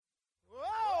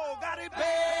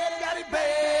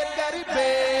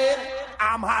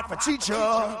I'm hot for teacher.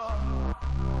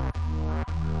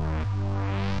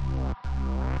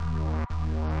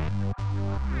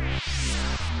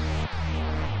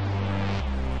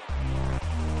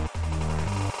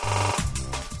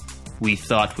 We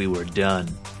thought we were done.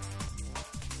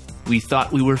 We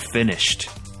thought we were finished.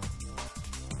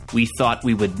 We thought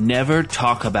we would never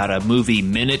talk about a movie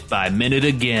minute by minute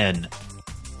again.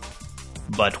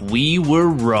 But we were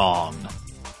wrong.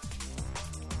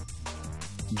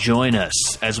 Join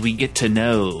us as we get to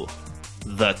know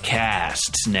the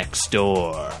cast next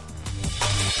door.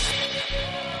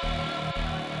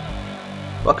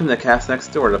 Welcome to Cast Next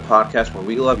Door, the podcast where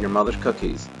we love your mother's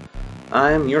cookies.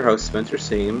 I'm your host, Spencer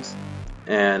Seams,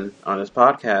 and on this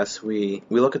podcast, we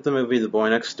look at the movie The Boy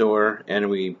Next Door, and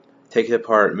we take it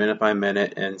apart minute by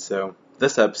minute, and so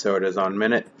this episode is on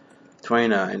minute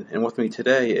 29, and with me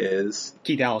today is...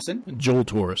 Keith Allison. Joel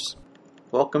Torres.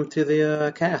 Welcome to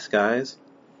the cast, guys.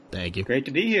 Thank you. Great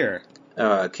to be here.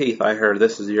 Keith, I heard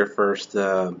this is your first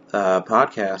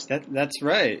podcast. That's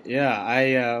right, yeah.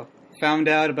 I found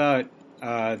out about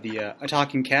the A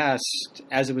Talking Cast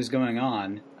as it was going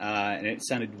on, and it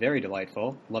sounded very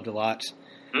delightful. Loved a lot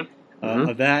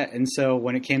of that, and so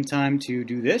when it came time to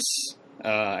do this,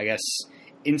 I guess,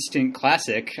 instant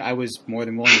classic, I was more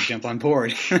than willing to jump on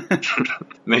board.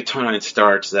 Minute 29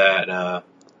 starts that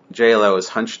J-Lo is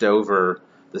hunched over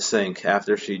the sink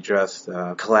after she just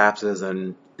collapses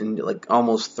and like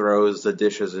almost throws the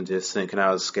dishes into the sink, and I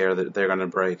was scared that they're going to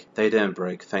break. They didn't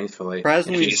break, thankfully.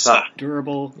 Surprisingly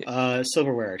durable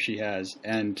silverware she has,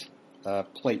 and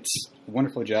plates.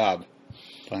 Wonderful job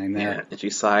playing there. Yeah, and she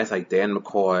sighs like Dan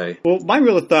McCoy. Well, my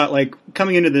real thought, like,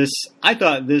 coming into this, I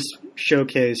thought this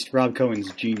showcased Rob Cohen's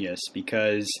genius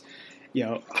because, you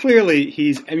know, clearly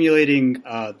he's emulating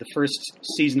the first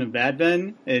season of Mad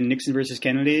Men in Nixon versus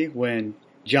Kennedy when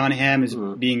John Hamm is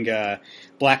being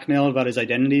blackmailed about his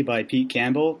identity by Pete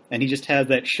Campbell, and he just has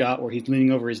that shot where he's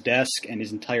leaning over his desk and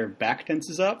his entire back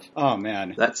tenses up. Oh,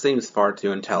 man. That seems far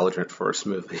too intelligent for a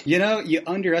movie. You know, you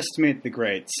underestimate the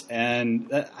greats,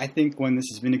 and I think when this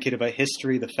is vindicated by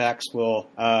history, the facts will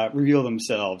reveal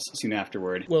themselves soon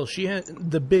afterward. Well,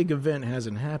 the big event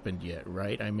hasn't happened yet,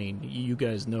 right? I mean, you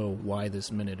guys know why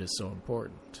this minute is so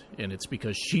important, and it's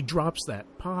because she drops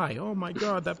that pie. Oh my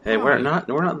God, that pie! Hey, we're not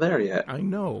there yet. I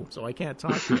know, so I can't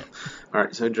talk yet. All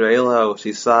right, so J-Lo,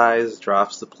 she sighs,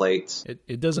 drops the plates.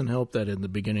 It doesn't help that in the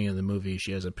beginning of the movie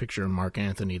she has a picture of Mark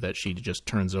Anthony that she just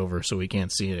turns over so we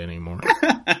can't see it anymore.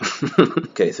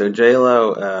 Okay, so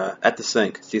J-Lo at the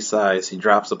sink, she sighs, she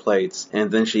drops the plates,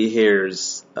 and then she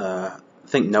hears, I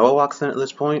think Noah walks in at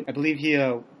this point. I believe he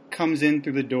comes in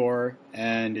through the door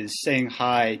and is saying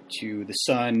hi to the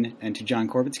son and to John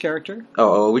Corbett's character.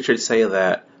 Oh, we should say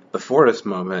that before this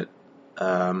moment,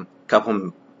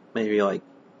 couple, maybe like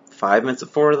 5 minutes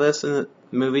before this in the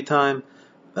movie time,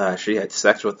 she had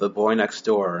sex with the boy next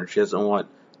door, and she doesn't want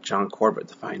John Corbett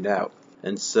to find out.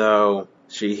 And so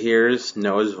she hears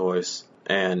Noah's voice,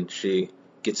 and she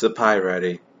gets the pie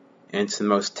ready, and it's the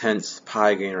most tense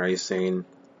pie getting ready scene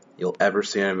you'll ever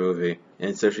see in a movie.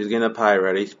 And so she's getting the pie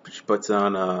ready, she puts it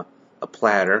on a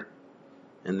platter,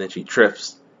 and then she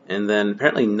trips, and then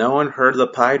apparently no one heard the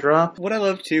pie drop. What I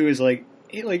love too is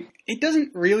it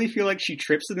doesn't really feel like she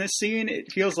trips in this scene.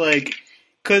 It feels like,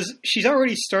 because she's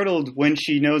already startled when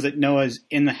she knows that Noah's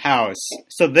in the house.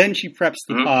 So then she preps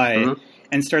the pie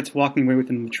and starts walking away with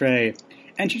the tray.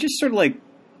 And she just sort of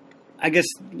I guess,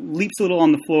 leaps a little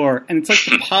on the floor. And it's like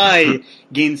the pie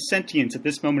gains sentience at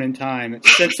this moment in time. It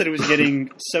sensed that it was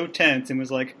getting so tense and was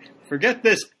like, forget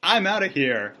this, I'm out of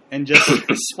here, and just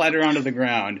splattered onto the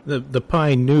ground. The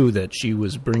pie knew that she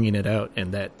was bringing it out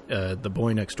and that the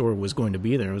boy next door was going to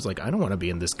be there. It was like, I don't want to be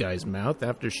in this guy's mouth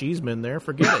after she's been there.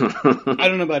 Forget it. I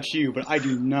don't know about you, but I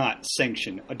do not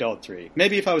sanction adultery.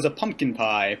 Maybe if I was a pumpkin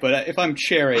pie, but if I'm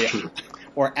cherry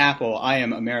or apple, I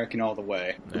am American all the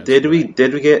way. Did we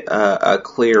get a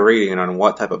clear reading on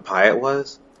what type of pie it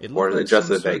was? Or is it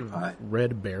just a baked pie?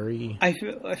 Red berry. I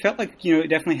felt like, it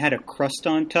definitely had a crust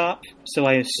on top, so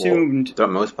I assumed... Well,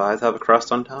 don't most pies have a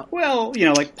crust on top? Well,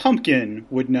 like pumpkin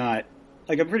would not...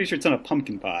 I'm pretty sure it's not a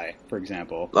pumpkin pie, for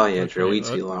example. Oh, yeah, true. Each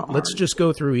a lot hard. Let's just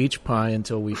go through each pie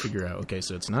until we figure out. Okay,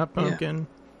 so it's not pumpkin.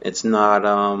 Yeah. It's not,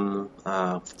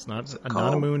 it's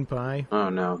not a moon pie. Oh,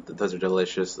 no. Those are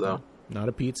delicious, though. Not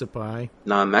a pizza pie.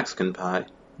 Not a Mexican pie.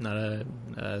 Not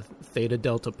a Theta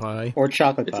Delta pie. Or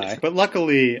chocolate pie. But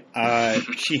luckily,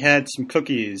 she had some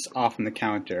cookies off on the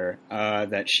counter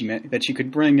that she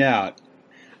could bring out.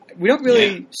 We don't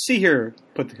really see her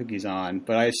put the cookies on,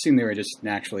 but I assume they were just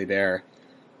naturally there.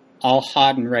 all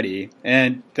hot and ready,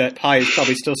 and that pie is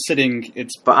probably still sitting.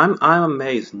 But I'm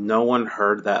amazed no one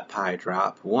heard that pie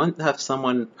drop. Wouldn't have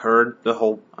someone heard the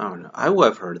whole? I don't know. I would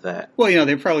have heard that. Well,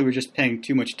 they probably were just paying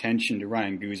too much attention to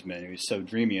Ryan Guzman, who's so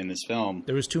dreamy in this film.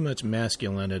 There was too much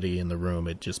masculinity in the room.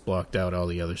 It just blocked out all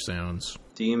the other sounds.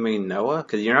 Do you mean Noah?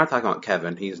 Because you're not talking about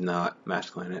Kevin. He's not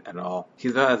masculine at all.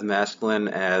 He's not as masculine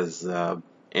as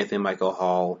Anthony Michael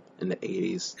Hall in the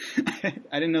 80s.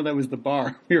 I didn't know that was the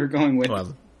bar we were going with.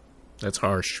 Well, that's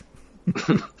harsh.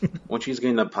 When she's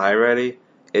getting the pie ready,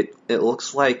 it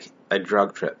looks like a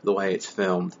drug trip the way it's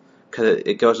filmed. Because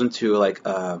it goes into like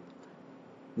not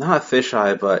a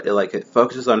fisheye, but it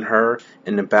focuses on her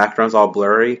and the background's all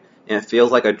blurry. And it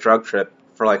feels like a drug trip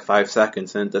for like 5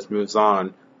 seconds and it just moves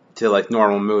on to like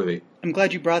normal movie. I'm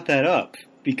glad you brought that up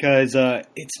because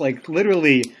it's like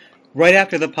literally right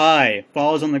after the pie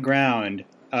falls on the ground,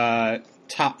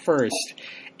 top first,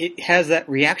 it has that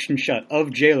reaction shot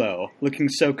of J-Lo looking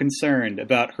so concerned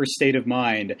about her state of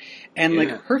mind. And like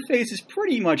her face is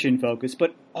pretty much in focus,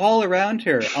 but all around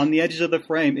her on the edges of the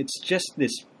frame, it's just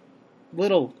this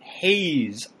little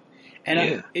haze.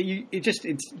 And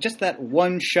it's just that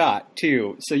one shot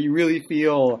too. So you really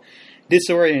feel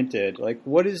disoriented. Like,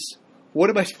 what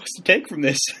am I supposed to take from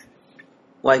this?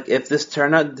 Like, if this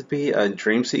turned out to be a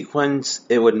dream sequence,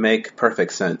 it would make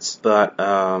perfect sense. But,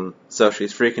 so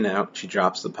she's freaking out. She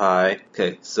drops the pie.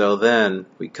 Okay, so then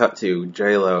we cut to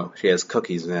J-Lo. She has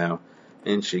cookies now.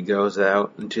 And she goes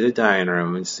out into the dining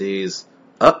room and sees,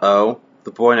 the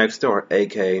boy next door,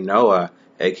 a.k.a. Noah,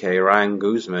 a.k.a. Ryan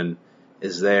Guzman,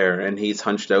 is there. And he's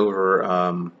hunched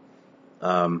over,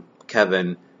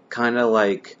 Kevin, kind of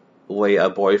like the way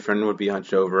a boyfriend would be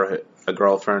hunched over a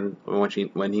girlfriend when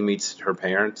he meets her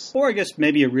parents. Or I guess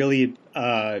maybe a really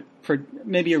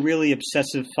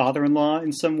obsessive father-in-law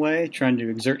in some way, trying to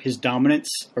exert his dominance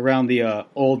around the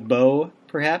old beau,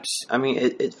 perhaps. I mean,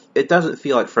 it doesn't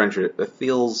feel like friendship. It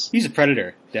feels... He's a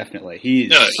predator, definitely.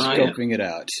 He's scoping it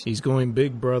out. He's going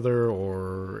big brother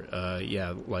or,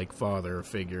 like father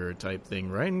figure type thing,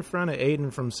 right in front of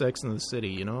Aiden from Sex and the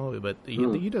City, But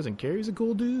he doesn't care. He's a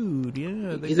cool dude,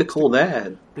 yeah. He's a cool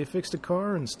dad. They fixed a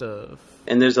car and stuff.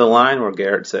 And there's a line where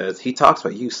Garrett says, he talks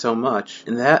about you so much.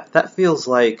 And that feels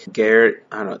like Garrett,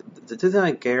 I don't know, does it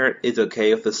think Garrett is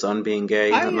okay with the son being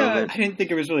gay at the moment? I didn't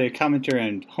think it was really a commentary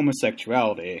on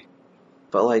homosexuality.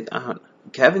 But, like,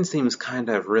 Kevin seems kind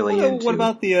of really into... What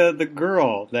about the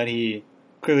girl that he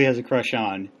clearly has a crush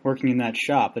on, working in that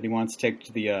shop that he wants to take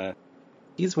to the...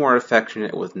 He's more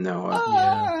affectionate with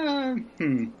Noah.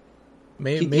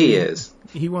 Maybe he is.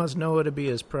 He wants Noah to be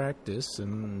his practice,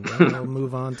 and then we'll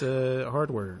move on to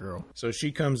Hardware Girl. So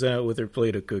she comes out with her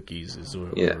plate of cookies, is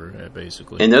what we're at,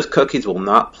 basically. And those cookies will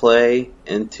not play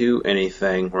into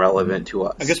anything relevant to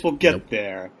us. I guess we'll get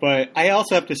there. But I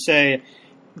also have to say,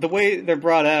 the way they're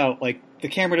brought out, like, the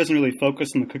camera doesn't really focus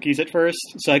on the cookies at first,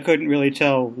 so I couldn't really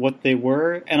tell what they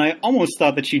were. And I almost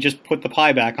thought that she just put the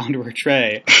pie back onto her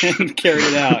tray and carried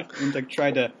it out and like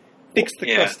tried to fix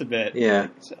the crust a bit. Yeah.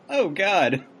 So, oh,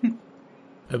 God.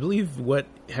 I believe what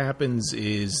happens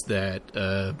is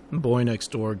that boy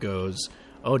next door goes,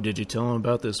 "Oh, did you tell him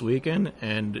about this weekend?"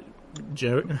 And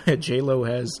J-Lo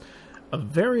has a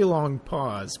very long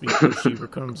pause before she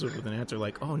comes up with an answer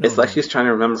like, "Oh, no." It's like she's trying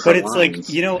to remember her But it's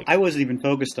lines. like, I wasn't even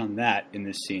focused on that in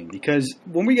this scene. Because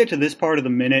when we get to this part of the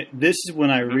minute, this is when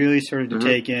I really started to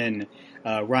take in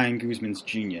Ryan Guzman's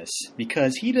genius.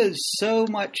 Because he does so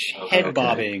much head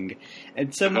bobbing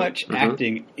and so much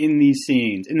acting in these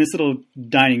scenes, in this little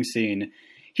dining scene.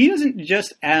 He doesn't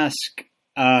just ask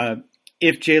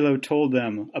if J-Lo told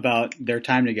them about their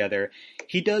time together.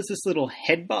 He does this little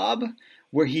head bob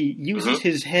where he uses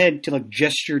his head to like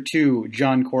gesture to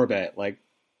John Corbett, like,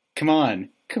 come on,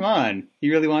 he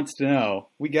really wants to know.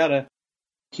 We gotta.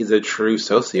 He's a true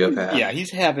sociopath. Yeah,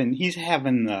 he's having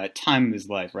the time of his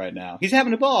life right now. He's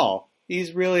having a ball.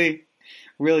 He's really,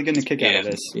 really getting a kick out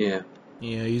of this. Yeah.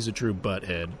 Yeah, he's a true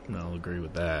butthead, and I'll agree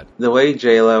with that. The way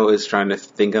J-Lo is trying to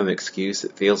think of an excuse,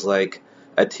 it feels like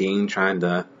a teen trying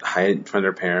to hide from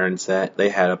their parents that they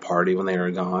had a party when they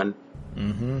were gone.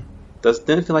 Mm-hmm.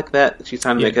 Didn't it feel like that? She's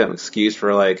trying to make an excuse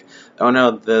for like, oh no,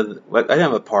 I didn't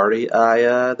have a party.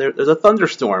 There's a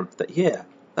thunderstorm.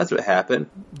 That's what happened.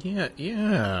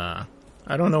 Yeah.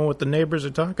 I don't know what the neighbors are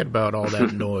talking about. All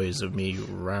that noise of me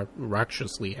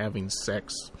raucously having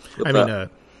sex.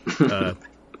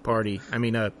 Party.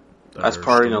 That's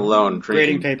partying alone,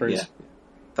 drinking grading papers. Yeah.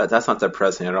 That's not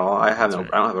depressing at all. I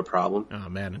don't have a problem. Oh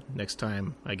man, next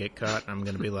time I get caught, I'm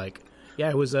gonna be like, yeah,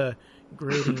 it was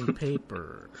grading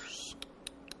papers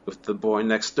with the boy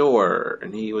next door,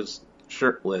 and he was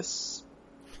shirtless.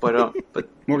 But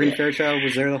Morgan Fairchild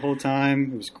was there the whole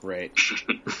time. It was great.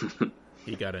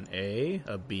 He got an A,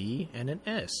 a B, and an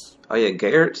S. Oh yeah,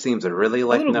 Garrett seems to really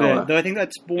like a little Noah. bit, though I think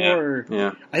that's more...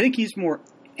 Yeah. I think he's more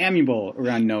amiable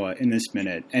around Noah in this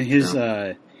minute. And his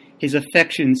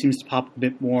affection seems to pop a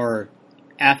bit more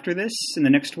after this, in the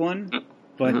next one.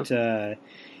 But,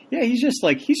 he's just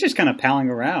kind of palling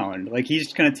around. Like,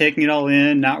 he's kind of taking it all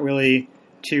in, not really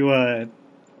too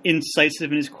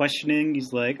incisive in his questioning.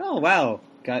 He's like, oh, wow,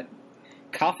 got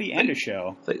coffee and a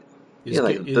show.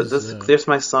 There's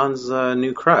my son's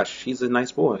new crush. He's a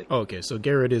nice boy. Oh, okay, so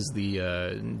Garrett is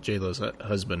the J-Lo's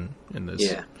husband in this.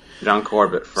 Yeah, John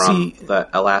Corbett from the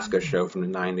Alaska show from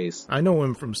the 90s. I know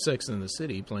him from Sex and the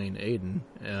City, playing Aiden,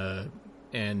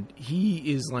 and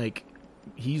he is like,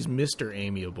 he's Mr.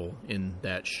 Amiable in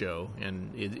that show,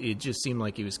 and it just seemed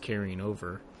like he was carrying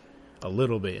over a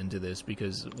little bit into this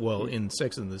because, well, in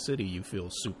Sex and the City, you feel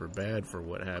super bad for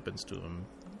what happens to him,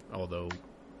 although...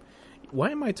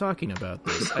 Why am I talking about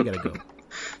this? I gotta go.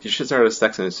 You should start a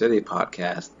Sex and the City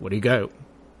podcast. What do you got?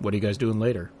 What are you guys doing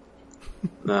later?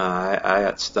 I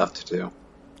got stuff to do.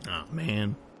 Oh,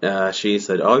 man. She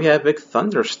said, oh yeah, big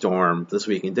thunderstorm this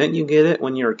weekend. Didn't you get it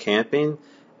when you were camping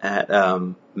at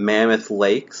Mammoth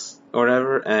Lakes or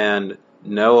whatever? And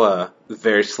Noah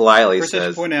very slyly First, says... I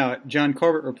should point out, John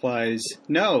Corbett replies,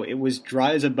 no, it was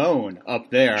dry as a bone up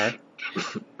there.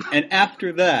 And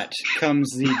after that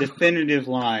comes the definitive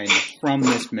line from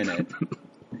this minute.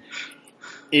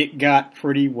 It got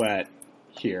pretty wet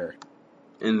here.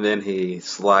 And then he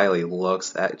slyly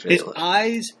looks at J-Lo. His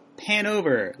eyes pan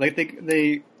over, like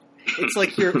they. It's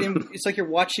like you're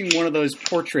watching one of those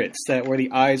portraits where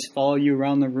the eyes follow you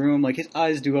around the room. Like his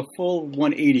eyes do a full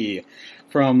 180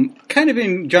 from kind of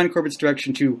in John Corbett's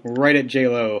direction to right at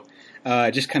J-Lo,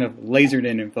 just kind of lasered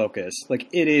in focus. Like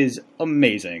it is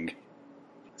amazing.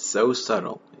 So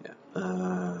subtle.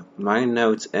 Yeah. My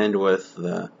notes end with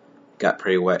got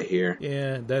pretty wet here.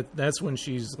 Yeah, that's when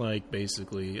she's like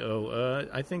basically,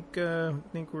 I think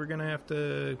we're gonna have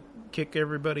to kick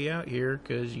everybody out here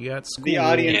because you got school. The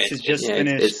audience has just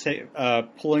finished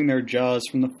pulling their jaws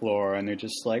from the floor, and they're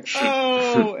just like,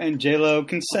 oh, and J-Lo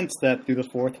can sense that through the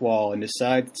fourth wall and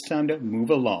decides it's time to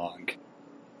move along.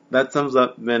 That sums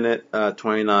up minute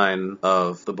 29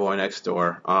 of The Boy Next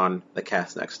Door on The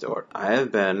Cast Next Door. I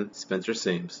have been Spencer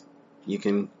Seams. You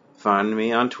can find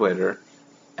me on Twitter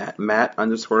at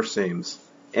Matt_Seams.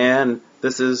 And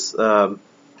this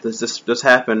just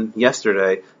happened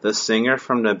yesterday. The singer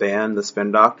from the band, the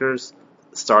Spin Doctors,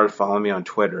 started following me on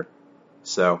Twitter.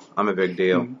 So, I'm a big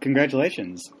deal.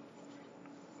 Congratulations.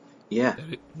 Yeah.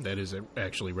 That is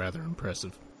actually rather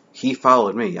impressive. He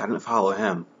followed me. I didn't follow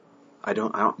him. I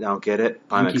don't get it.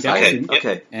 I'm excited.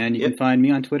 Okay. And you can find me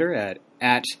on Twitter at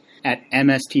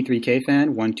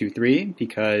MST3KFan123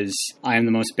 because I am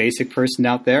the most basic person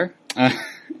out there.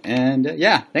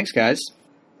 Thanks guys.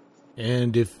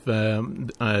 And if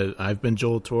I've been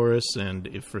Joel Torres, and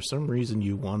if for some reason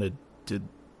you wanted to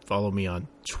follow me on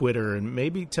Twitter and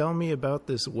maybe tell me about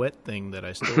this wet thing that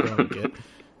I still don't get,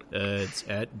 it's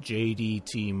at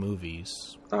JDT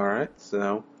Movies. All right,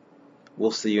 so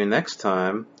we'll see you next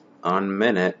time on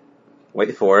minute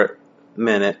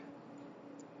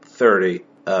 30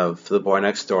 of The Boy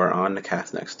Next Door on The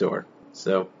Cast Next Door.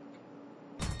 So,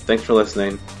 thanks for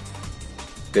listening.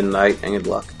 Good night and good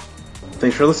luck.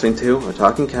 Thanks for listening to A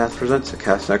Talking Cast Presents The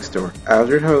Cast Next Door. I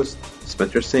was your host,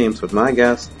 Spencer Seams, with my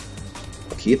guests,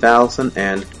 Keith Allison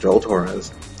and Joel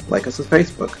Torres. Like us on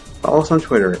Facebook. Follow us on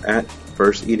Twitter at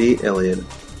FirstEDIliad.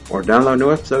 Or download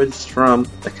new episodes from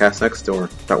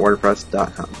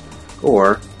thecastnextdoor.wordpress.com.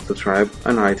 Or subscribe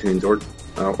on iTunes or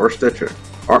Stitcher.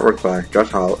 Artwork by Josh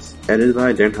Hollis. Edited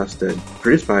by Darren Husted.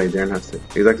 Produced by Darren Husted.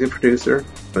 Executive producer,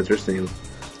 Spencer Seams.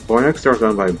 Boy Next Door is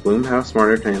owned by Bloomhouse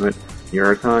Smart Entertainment,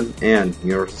 Eurocon, and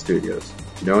Universal Studios.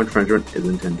 No infringement is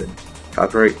intended.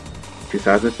 Copyright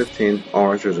 2015, all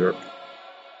rights reserved.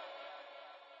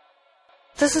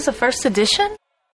 This is a first edition?